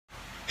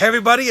Hey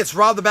everybody, it's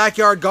Rob the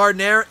Backyard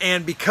Gardener,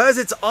 and because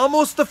it's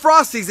almost the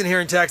frost season here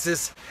in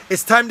Texas,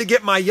 it's time to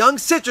get my young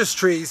citrus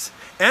trees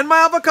and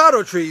my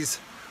avocado trees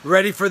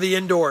ready for the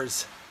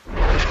indoors.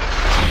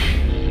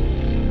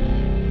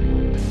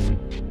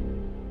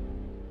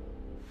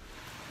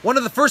 One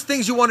of the first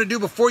things you want to do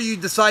before you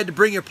decide to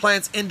bring your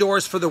plants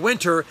indoors for the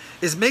winter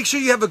is make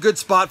sure you have a good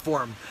spot for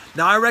them.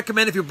 Now I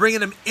recommend if you're bringing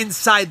them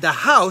inside the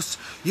house,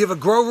 you have a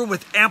grow room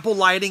with ample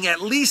lighting,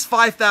 at least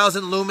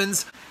 5,000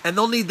 lumens, and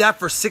they'll need that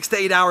for 6 to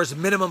 8 hours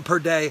minimum per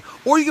day,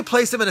 or you can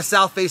place them in a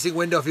south-facing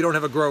window if you don't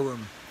have a grow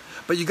room.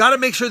 But you got to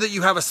make sure that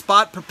you have a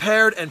spot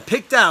prepared and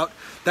picked out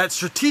that's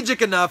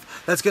strategic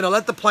enough that's going to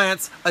let the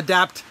plants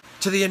adapt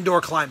to the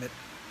indoor climate.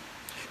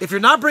 If you're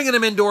not bringing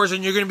them indoors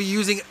and you're going to be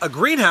using a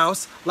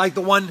greenhouse, like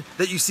the one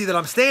that you see that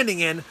I'm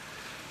standing in,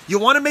 you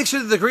want to make sure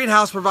that the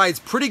greenhouse provides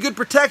pretty good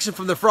protection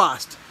from the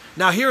frost.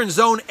 Now here in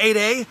zone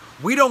 8A,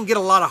 we don't get a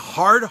lot of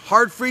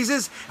hard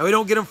freezes, and we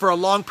don't get them for a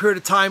long period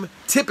of time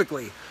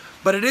typically.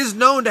 But it is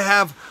known to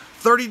have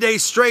 30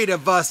 days straight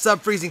of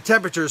sub-freezing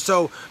temperatures,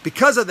 so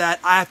because of that,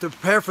 I have to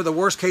prepare for the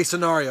worst case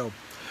scenario.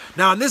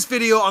 Now in this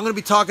video, I'm going to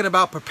be talking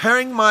about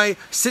preparing my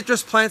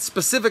citrus plants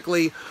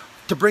specifically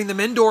to bring them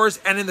indoors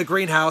and in the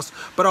greenhouse,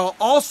 but I'll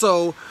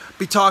also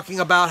be talking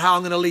about how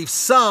I'm going to leave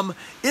some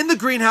in the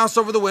greenhouse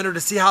over the winter to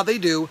see how they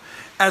do,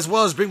 as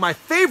well as bring my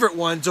favorite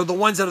ones, or the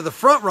ones that are the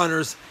front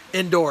runners,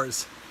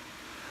 indoors.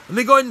 Let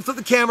me go ahead and flip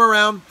the camera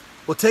around.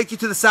 We'll take you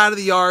to the side of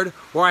the yard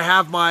where I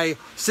have my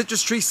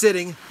citrus tree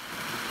sitting.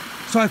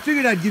 So I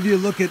figured I'd give you a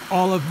look at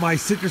all of my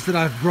citrus that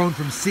I've grown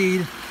from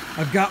seed.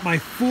 I've got my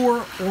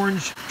 4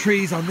 orange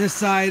trees on this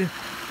side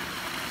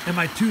and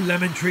my 2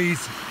 lemon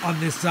trees on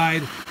this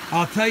side.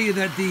 I'll tell you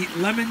that the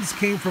lemons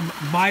came from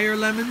Meyer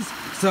lemons,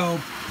 so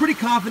pretty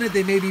confident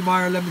they may be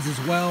Meyer lemons as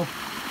well.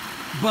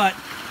 But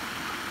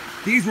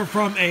these were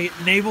from a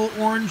navel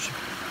orange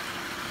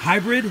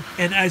hybrid,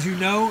 and as you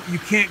know, you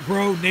can't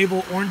grow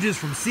navel oranges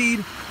from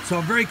seed. So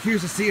I'm very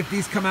curious to see if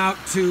these come out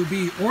to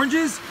be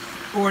oranges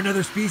or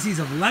another species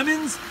of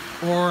lemons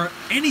or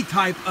any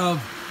type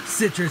of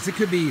citrus. It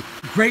could be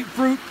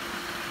grapefruit,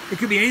 it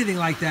could be anything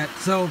like that.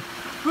 So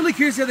really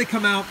curious how they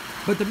come out.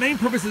 But the main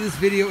purpose of this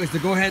video is to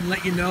go ahead and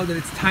let you know that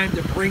it's time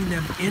to bring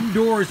them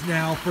indoors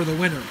now for the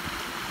winter.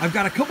 I've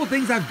got a couple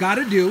things I've got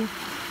to do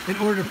in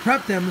order to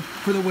prep them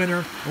for the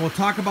winter, and we'll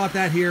talk about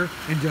that here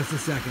in just a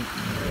second.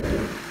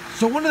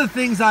 So one of the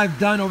things I've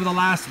done over the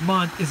last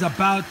month is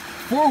about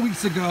 4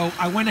 weeks ago,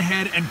 I went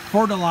ahead and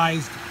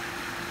fertilized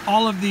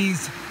all of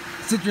these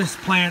citrus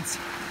plants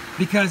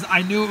because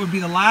I knew it would be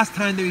the last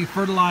time they'd be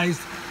fertilized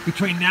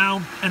between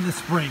now and the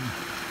spring.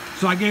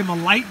 So I gave them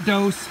a light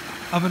dose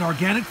of an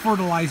organic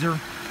fertilizer,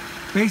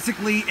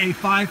 basically a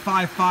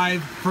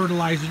 5-5-5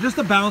 fertilizer, just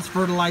a balanced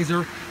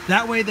fertilizer.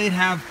 That way they'd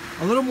have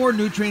a little more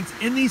nutrients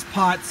in these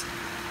pots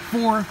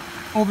for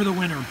over the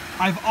winter.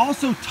 I've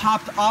also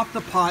topped off the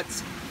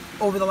pots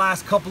over the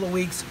last couple of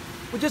weeks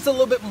with just a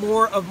little bit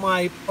more of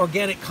my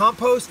organic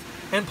compost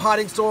and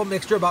potting soil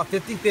mixture, about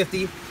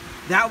 50-50.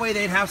 That way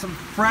they'd have some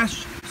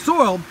fresh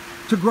soil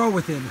to grow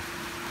within.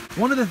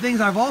 One of the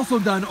things I've also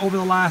done over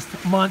the last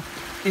month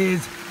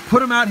is put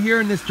them out here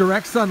in this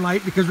direct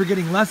sunlight, because we're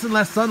getting less and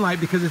less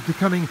sunlight because it's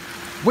becoming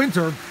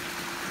winter.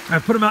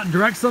 I've put them out in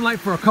direct sunlight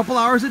for a couple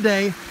hours a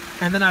day,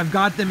 and then I've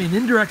got them in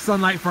indirect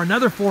sunlight for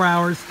another 4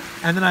 hours,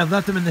 and then I've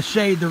left them in the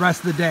shade the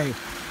rest of the day.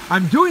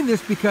 I'm doing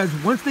this because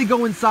once they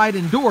go inside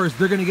indoors,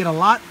 they're going to get a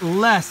lot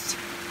less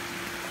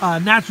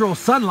natural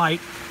sunlight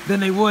than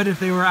they would if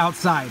they were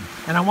outside.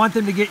 And I want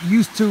them to get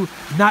used to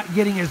not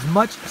getting as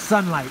much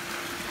sunlight.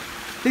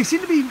 They seem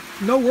to be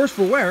no worse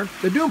for wear.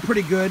 They're doing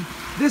pretty good.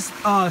 This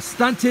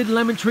stunted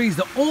lemon tree is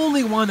the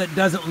only one that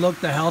doesn't look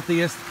the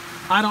healthiest.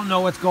 I don't know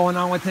what's going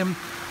on with him.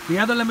 The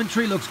other lemon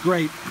tree looks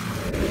great.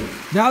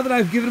 Now that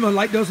I've given them a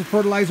light dose of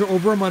fertilizer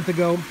over a month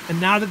ago, and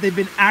now that they've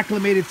been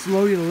acclimated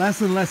slowly to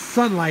less and less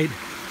sunlight,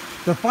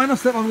 the final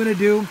step I'm going to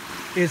do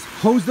is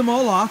hose them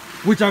all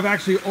off, which I've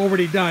actually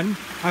already done.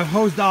 I've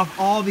hosed off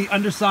all the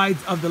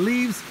undersides of the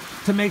leaves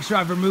to make sure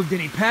I've removed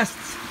any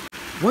pests.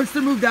 Once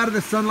they're moved out of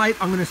the sunlight,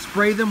 I'm going to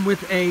spray them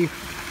with a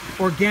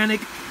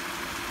organic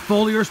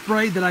foliar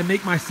spray that I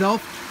make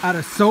myself out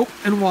of soap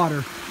and water.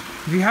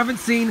 If you haven't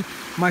seen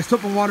my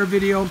soap and water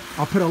video,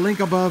 I'll put a link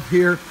above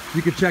here.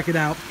 You can check it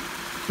out.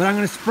 But I'm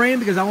going to spray them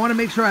because I want to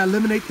make sure I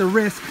eliminate the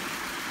risk,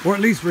 or at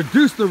least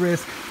reduce the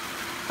risk,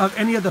 of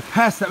any of the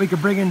pests that we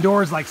could bring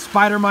indoors, like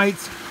spider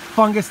mites,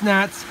 fungus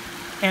gnats,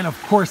 and of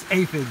course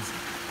aphids.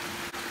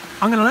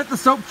 I'm going to let the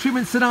soap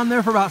treatment sit on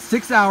there for about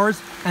 6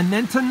 hours, and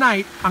then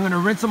tonight I'm going to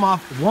rinse them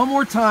off one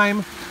more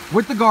time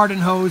with the garden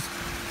hose.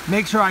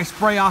 Make sure I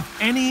spray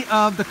off any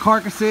of the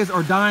carcasses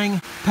or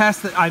dying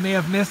pests that I may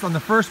have missed on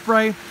the first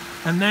spray.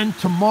 And then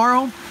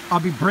tomorrow, I'll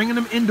be bringing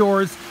them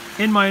indoors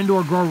in my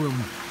indoor grow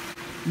room.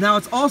 Now,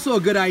 it's also a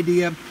good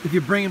idea if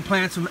you're bringing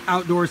plants from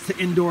outdoors to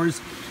indoors,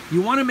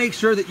 you want to make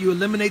sure that you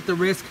eliminate the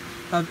risk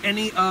of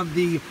any of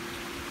the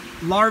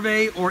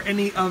larvae or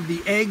any of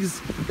the eggs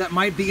that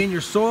might be in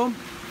your soil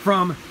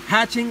from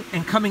hatching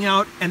and coming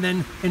out and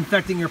then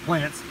infecting your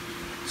plants.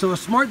 So a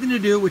smart thing to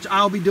do, which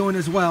I'll be doing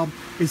as well,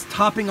 is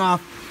topping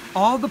off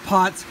all the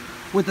pots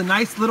with a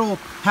nice little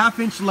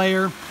 1/2-inch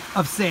layer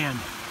of sand.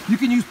 You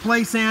can use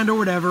play sand or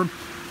whatever.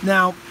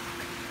 Now,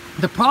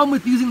 the problem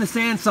with using the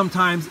sand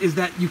sometimes is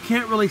that you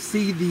can't really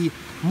see the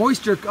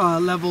moisture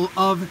level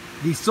of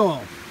the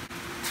soil.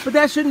 But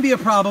that shouldn't be a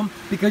problem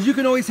because you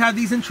can always have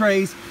these in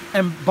trays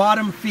and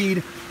bottom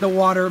feed the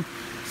water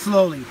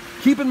slowly.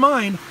 Keep in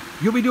mind,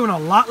 you'll be doing a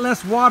lot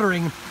less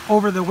watering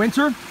over the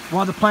winter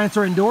while the plants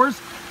are indoors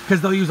because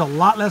they'll use a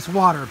lot less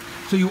water.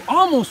 So you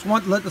almost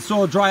want to let the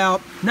soil dry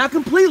out, not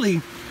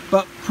completely,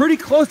 but pretty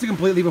close to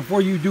completely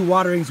before you do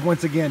waterings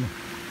once again.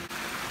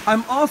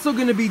 I'm also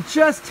going to be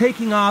just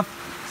taking off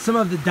some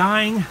of the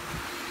dying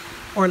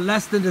or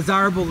less than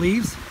desirable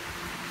leaves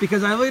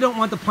because I really don't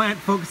want the plant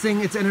focusing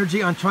its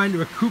energy on trying to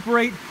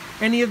recuperate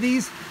any of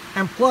these.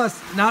 And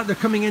plus, now that they're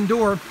coming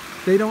indoor,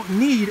 they don't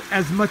need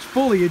as much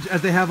foliage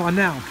as they have on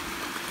now.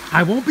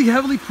 I won't be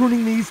heavily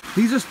pruning these.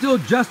 These are still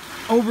just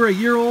over a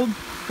year old,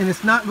 and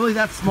it's not really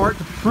that smart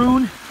to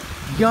prune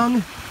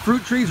young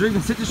fruit trees or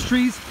even citrus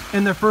trees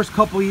in their first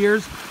couple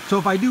years. So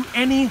if I do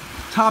any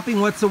topping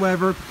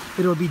whatsoever,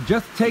 it'll be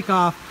just to take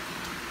off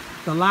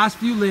the last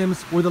few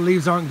limbs where the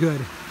leaves aren't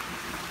good.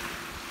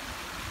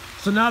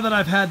 So now that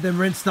I've had them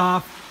rinsed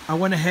off, I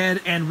went ahead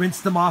and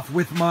rinsed them off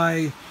with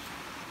my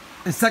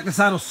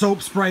insecticidal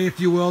soap spray, if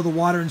you will, the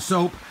water and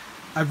soap.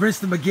 I've rinsed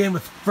them again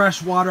with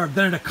fresh water. I've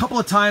done it a couple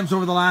of times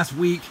over the last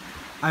week.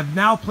 I've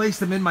now placed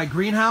them in my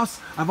greenhouse.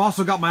 I've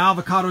also got my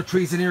avocado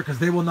trees in here because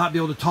they will not be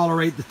able to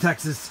tolerate the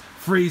Texas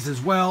freeze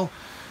as well.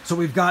 So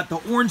we've got the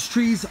orange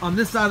trees on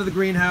this side of the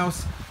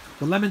greenhouse,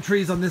 the lemon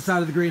trees on this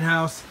side of the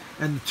greenhouse,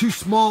 and the 2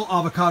 small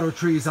avocado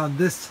trees on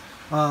this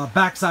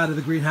back side of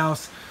the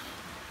greenhouse.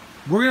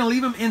 We're gonna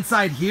leave them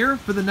inside here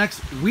for the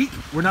next week.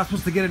 We're not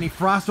supposed to get any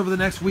frost over the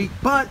next week,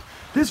 but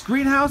this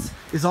greenhouse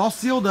is all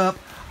sealed up.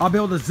 I'll be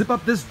able to zip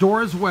up this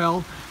door as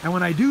well. And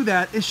when I do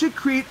that, it should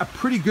create a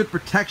pretty good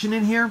protection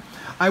in here.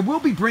 I will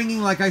be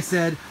bringing, like I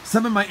said,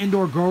 some in my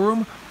indoor grow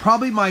room.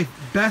 Probably my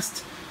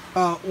best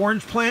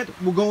orange plant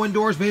will go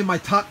indoors. Maybe my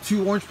top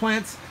 2 orange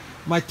plants,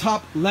 my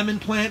top lemon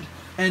plant,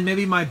 and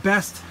maybe my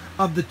best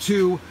of the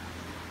 2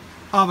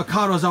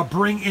 avocados I'll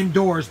bring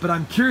indoors. But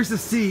I'm curious to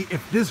see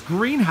if this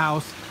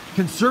greenhouse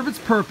can serve its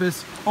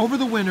purpose over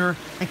the winter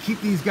and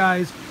keep these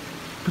guys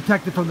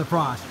protected from the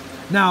frost.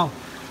 Now,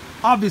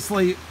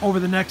 obviously, over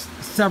the next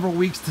several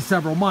weeks to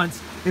several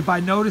months, if I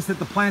notice that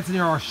the plants in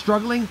here are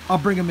struggling, I'll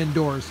bring them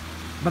indoors.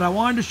 But I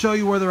wanted to show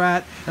you where they're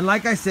at. And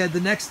like I said,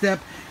 the next step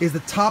is to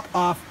top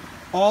off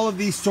all of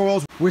these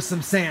soils with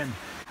some sand.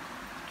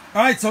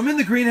 All right, so I'm in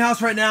the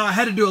greenhouse right now. I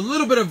had to do a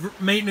little bit of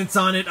maintenance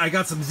on it. I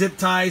got some zip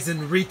ties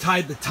and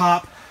retied the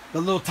top. The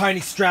little tiny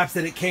straps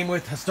that it came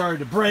with have started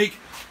to break.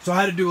 So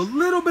I had to do a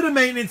little bit of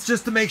maintenance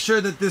just to make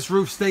sure that this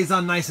roof stays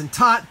on nice and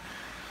taut.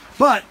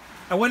 But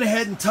I went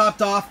ahead and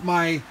topped off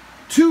my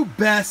 2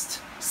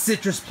 best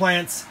citrus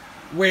plants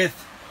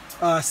with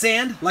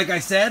sand, like I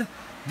said.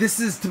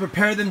 This is to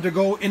prepare them to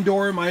go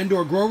indoor in my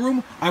indoor grow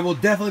room. I will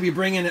definitely be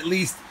bringing at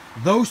least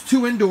those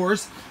 2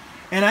 indoors.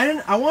 And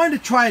I wanted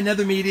to try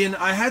another median.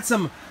 I had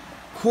some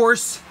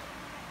coarse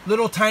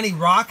little tiny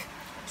rock,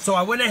 so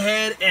I went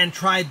ahead and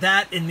tried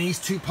that in these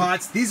 2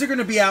 pots. These are going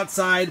to be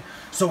outside,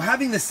 so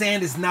having the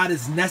sand is not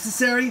as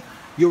necessary.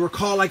 You'll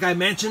recall, like I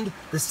mentioned,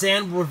 the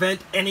sand will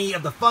prevent any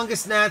of the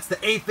fungus gnats,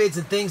 the aphids,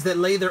 and things that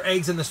lay their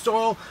eggs in the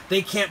soil.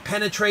 They can't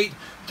penetrate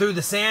through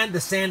the sand. The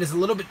sand is a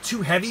little bit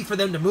too heavy for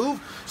them to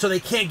move, so they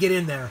can't get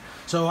in there.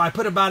 So I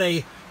put about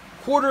a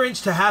 1/4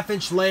 inch to 1/2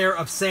 inch layer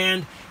of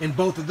sand in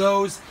both of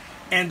those.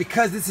 And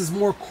because this is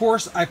more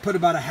coarse, I put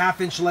about a 1/2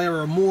 inch layer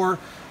or more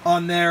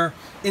on there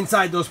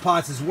inside those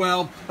pots as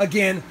well.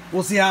 Again,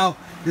 we'll see how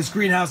this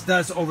greenhouse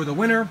does over the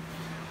winter.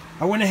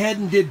 I went ahead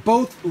and did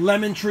both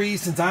lemon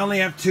trees since I only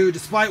have 2.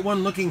 Despite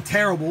one looking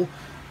terrible,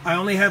 I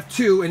only have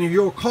 2. And if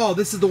you'll recall,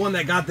 this is the one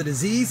that got the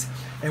disease,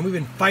 and we've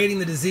been fighting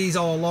the disease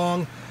all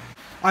along.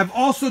 I've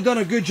also done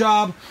a good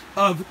job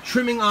of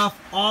trimming off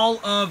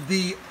all of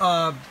the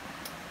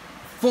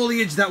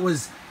foliage that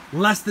was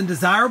less than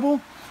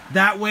desirable.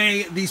 That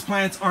way, these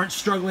plants aren't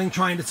struggling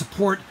trying to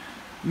support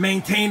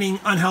maintaining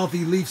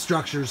unhealthy leaf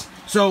structures.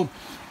 So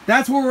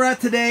that's where we're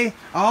at today.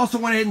 I also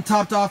went ahead and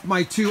topped off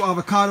my 2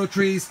 avocado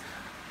trees.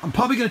 I'm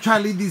probably going to try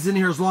to leave these in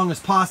here as long as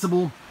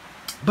possible.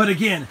 But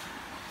again,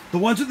 the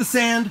ones with the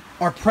sand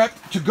are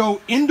prepped to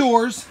go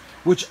indoors,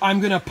 which I'm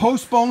going to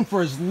postpone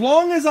for as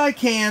long as I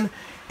can.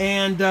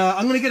 And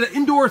I'm going to get an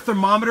indoor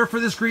thermometer for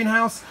this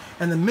greenhouse.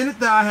 And the minute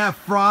that I have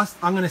frost,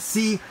 I'm going to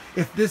see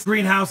if this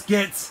greenhouse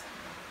gets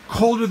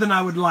colder than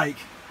I would like.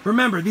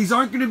 Remember, these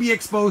aren't going to be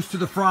exposed to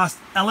the frost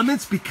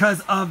elements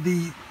because of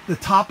the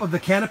top of the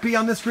canopy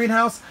on this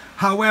greenhouse.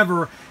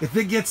 However, if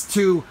it gets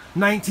to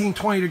 19,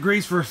 20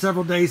 degrees for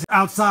several days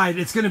outside,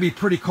 it's going to be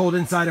pretty cold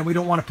inside, and we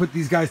don't want to put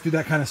these guys through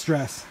that kind of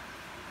stress.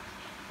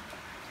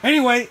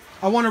 Anyway,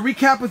 I want to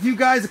recap with you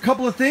guys a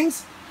couple of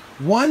things.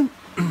 One,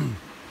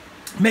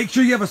 make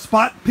sure you have a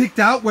spot picked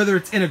out, whether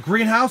it's in a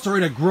greenhouse or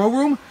in a grow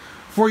room,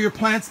 for your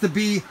plants to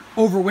be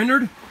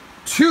overwintered.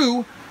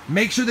 2,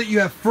 make sure that you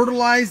have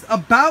fertilized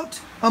about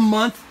a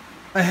month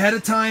ahead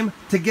of time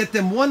to get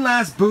them one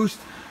last boost,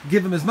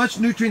 give them as much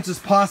nutrients as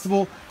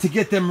possible to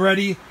get them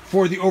ready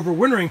for the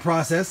overwintering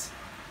process.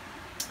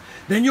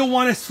 Then you'll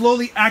want to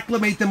slowly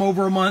acclimate them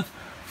over a month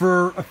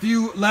for a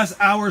few less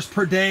hours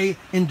per day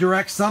in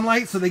direct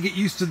sunlight so they get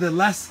used to the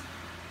less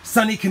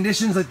sunny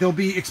conditions that they'll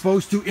be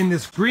exposed to in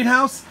this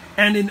greenhouse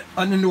and in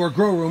an indoor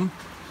grow room.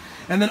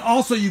 And then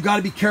also you got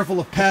to be careful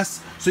of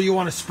pests, so you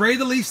want to spray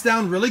the leaves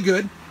down really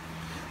good.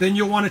 Then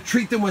you'll want to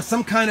treat them with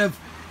some kind of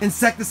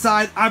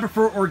insecticide. I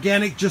prefer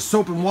organic, just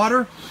soap and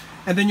water.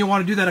 And then you'll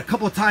want to do that a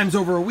couple of times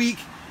over a week,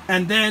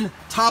 and then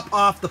top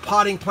off the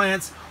potting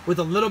plants with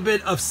a little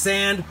bit of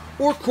sand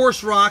or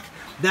coarse rock.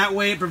 That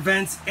way it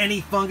prevents any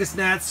fungus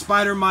gnats,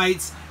 spider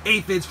mites,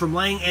 aphids from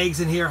laying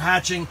eggs in here,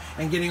 hatching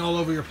and getting all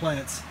over your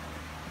plants.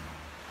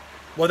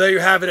 Well, there you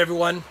have it,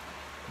 everyone.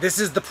 This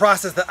is the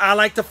process that I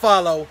like to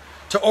follow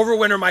to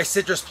overwinter my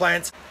citrus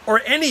plants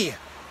or any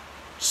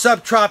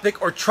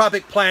subtropic or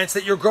tropic plants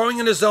that you're growing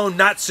in a zone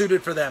not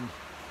suited for them.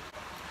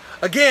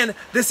 Again,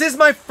 this is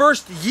my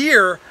first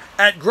year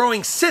at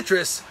growing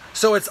citrus,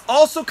 so it's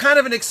also kind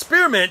of an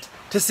experiment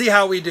to see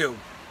how we do.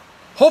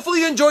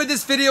 Hopefully you enjoyed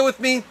this video with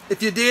me.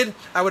 If you did,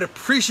 I would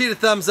appreciate a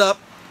thumbs up.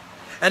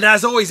 And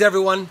as always,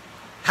 everyone,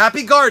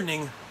 happy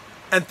gardening,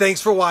 and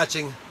thanks for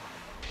watching.